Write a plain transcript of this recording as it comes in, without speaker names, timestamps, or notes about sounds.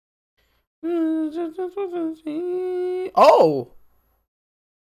Oh,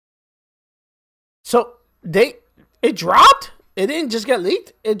 so it dropped? It didn't just get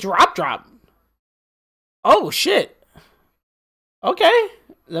leaked? It dropped. Oh shit. Okay.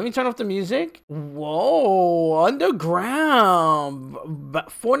 Let me turn off the music. Whoa, underground.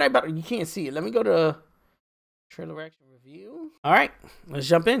 Fortnite battle. You can't see it. Let me go to trailer reaction review. All right, let's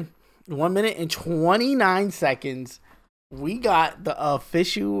jump in. 1 minute and 29 seconds. We got the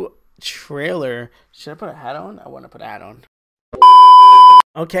official trailer. Should I put a hat on? I want to put a hat on.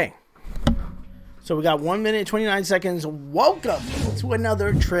 Okay. So we got 1 minute, 29 seconds. Welcome to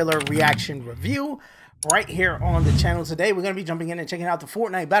another trailer reaction review right here on the channel. Today we're going to be jumping in and checking out the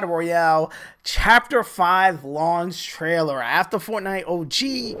Fortnite Battle Royale Chapter 5 launch trailer. After Fortnite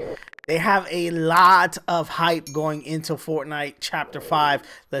OG, they have a lot of hype going into Fortnite Chapter 5.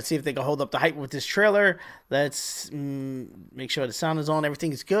 Let's see if they can hold up the hype with this trailer. Let's make sure the sound is on.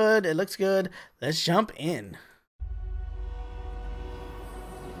 Everything is good. It looks good. Let's jump in.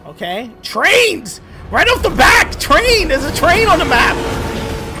 Okay, trains! Right off the back, train! There's a train on the map!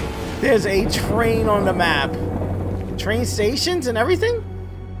 There's a train on the map. Train stations and everything?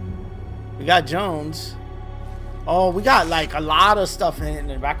 We got Jones. Oh, we got like a lot of stuff in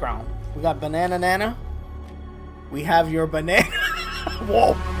the background. We got Banana Nana. We have your banana.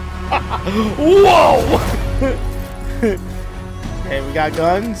 Whoa! Whoa! Okay, we got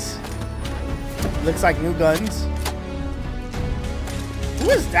guns. Looks like new guns. Who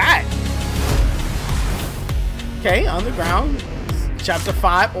is that? Okay, underground. Chapter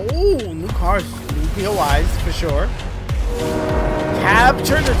 5. Oh, new cars. New POIs for sure.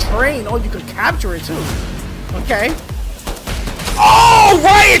 Capture the train. Oh, you could capture it too. Okay. Oh,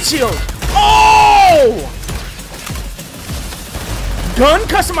 riot shield. Oh! Gun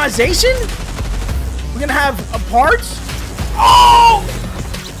customization? We're gonna have parts? Oh!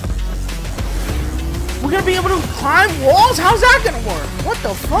 We're gonna be able to climb walls? How's that gonna work? What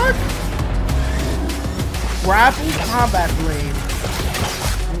the fuck? Grapple combat blade.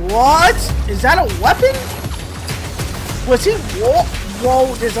 What? Is that a weapon? Was he walk?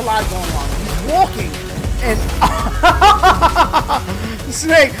 Whoa, there's a lot going on. He's walking. And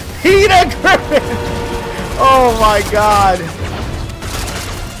Snake, Peter Griffin. Oh my god.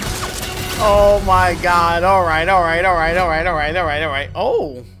 Oh my god. Alright.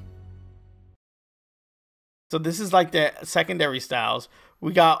 Oh. So this is like the secondary styles.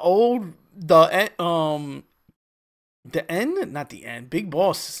 We got not the end. Big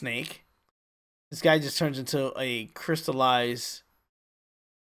Boss Snake. This guy just turns into a crystallized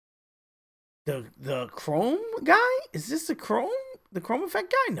the chrome guy? Is this the chrome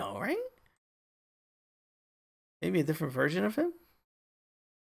effect guy? No, right? Maybe a different version of him.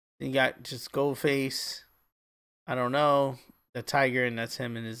 Then you got just Goldface. I don't know. The tiger, and that's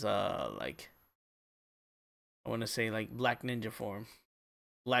him in his like, I want to say like black ninja form.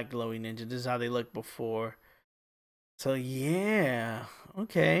 Black glowy ninja. This is how they look before. So yeah,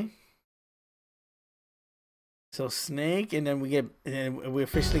 okay. So Snake, and then we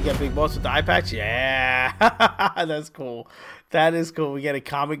officially get Big Boss with the eye patch. Yeah, that's cool. That is cool. We get a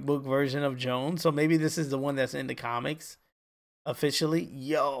comic book version of Jones. So maybe this is the one that's in the comics officially.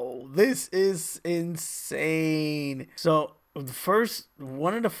 Yo, this is insane. So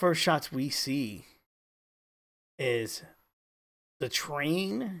one of the first shots we see is the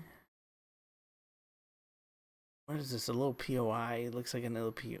train. What is this? A little POI. It looks like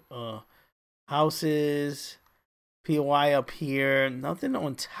another houses. POI up here. Nothing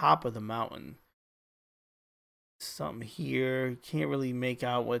on top of the mountain. Something here. Can't really make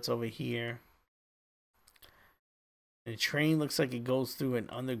out what's over here. The train looks like it goes through an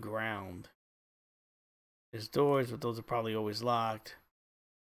underground. There's doors, but those are probably always locked.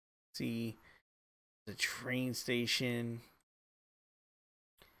 See the train station.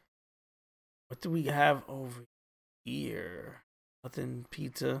 What do we have over here? Nothing.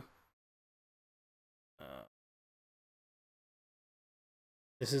 Pizza.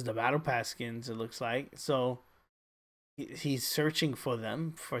 This is the battle pass skins, it looks like. So he's searching for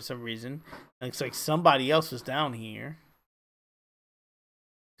them for some reason. Looks like somebody else was down here.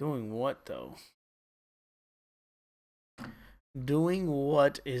 Doing what though? Doing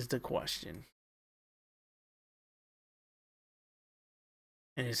what is the question.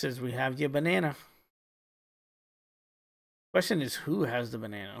 And it says we have your banana. Question is, who has the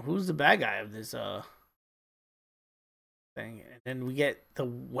banana? Who's the bad guy of this thing? And then we get the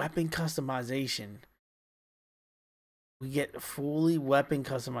weapon customization. We get fully weapon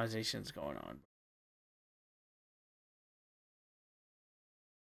customizations going on.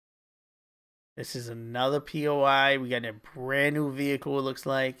 This is another POI. We got a brand new vehicle, it looks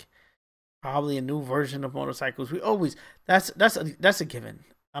like. Probably a new version of motorcycles. We always that's a given.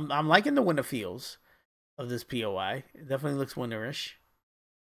 I'm liking the winter feels of this POI. It definitely looks winterish.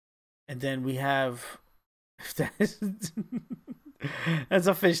 And then we have that's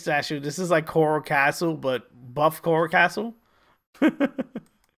a fish statue. This is like Coral Castle, but buff Coral Castle.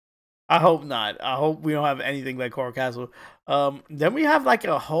 I hope not. I hope we don't have anything like Coral Castle. Then we have like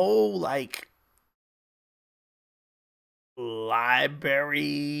a whole like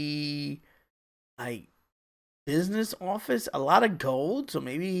library, like business office, a lot of gold. So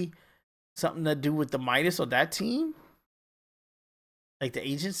maybe something to do with the Midas or that team, like the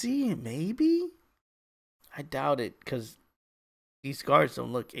agency. Maybe I doubt it because these guards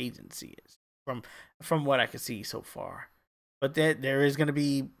don't look agency from what I can see so far. But there is going to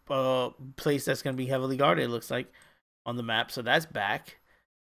be a place that's going to be heavily guarded, it looks like, on the map. So that's back.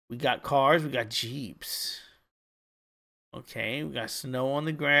 We got cars. We got Jeeps. Okay, we got snow on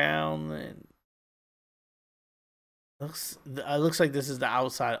the ground. And looks like this is the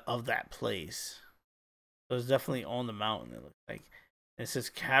outside of that place. So it's definitely on the mountain, it looks like. And it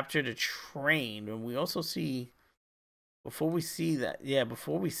says capture the train. And we also see, before we see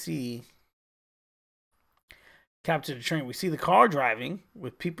capture the train, we see the car driving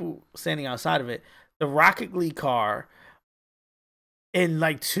with people standing outside of it. The Rocket League car and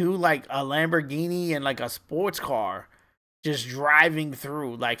like two, like a Lamborghini and like a sports car just driving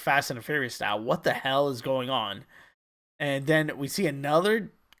through like Fast and the Furious style. What the hell is going on? And then we see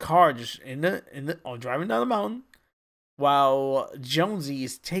another car just driving down the mountain while Jonesy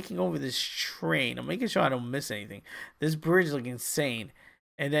is taking over this train. I'm making sure I don't miss anything. This bridge looks insane.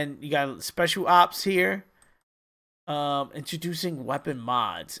 And then you got special ops here. Introducing weapon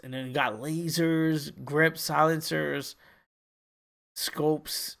mods, and then you got lasers, grip, silencers,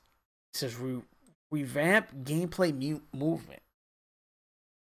 scopes. It says revamp gameplay movement.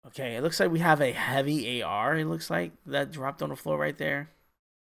 Okay, it looks like we have a heavy AR. It looks like that dropped on the floor right there.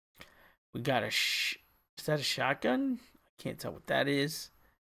 We got is that a shotgun? I can't tell what that is.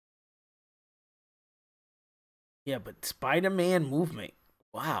 Yeah, but Spider-Man movement.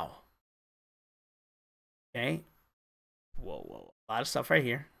 Wow. Okay. Whoa. A lot of stuff right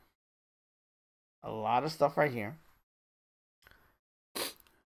here.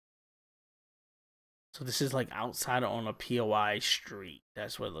 So this is like outside on a POI street.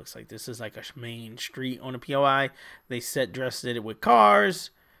 That's what it looks like. This is like a main street on a POI. They dressed it with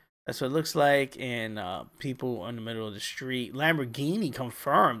cars. That's what it looks like. And people in the middle of the street. Lamborghini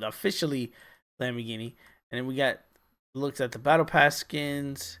confirmed. Officially Lamborghini. And then we got looks at the Battle Pass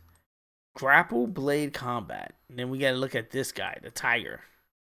skins. Grapple Blade Combat. And then we got to look at this guy, the Tiger.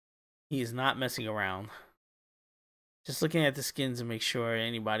 He is not messing around. Just looking at the skins to make sure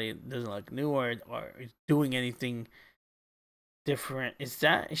anybody doesn't look new or is doing anything different. Is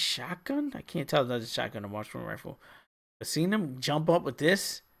that a shotgun? I can't tell if that's a shotgun or marksman rifle. But seeing him jump up with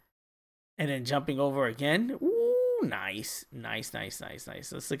this and then jumping over again. Ooh, nice. Let's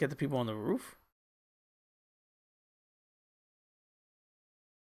look at the people on the roof.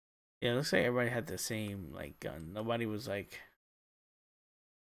 Yeah, it looks like everybody had the same like gun. Nobody was like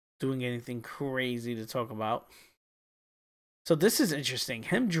doing anything crazy to talk about. So this is interesting.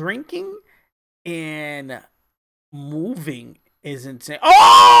 Him drinking and moving is insane.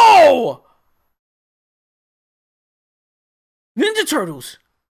 Oh! Ninja Turtles.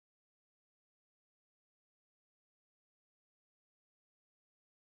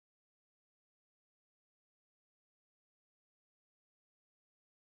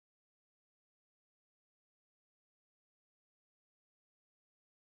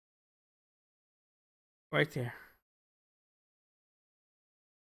 Right there.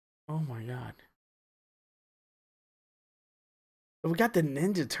 Oh my god. We got the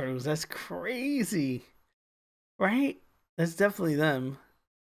Ninja Turtles. That's crazy. Right? That's definitely them.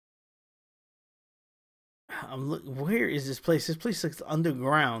 Where is this place? This place looks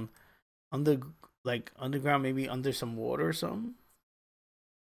underground. Underground, maybe under some water or something.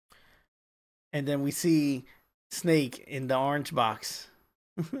 And then we see Snake in the orange box.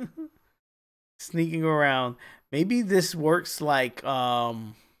 Sneaking around. Maybe this works like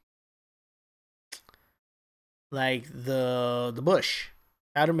the bush.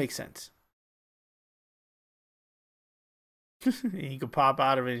 That'll make sense. He could pop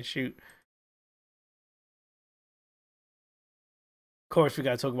out of it and shoot. Of course, we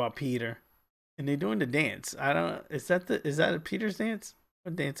gotta talk about Peter. And they're doing the dance. I don't. Is that a Peter's dance?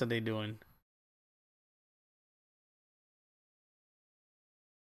 What dance are they doing?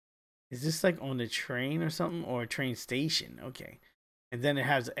 Is this like on the train or something, or a train station? Okay. And then it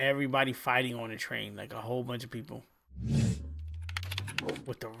has everybody fighting on the train, like a whole bunch of people.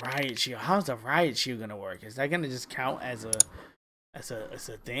 With the riot shield, how's the riot shield gonna work? Is that gonna just count as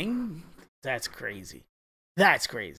a thing? That's crazy. That's crazy.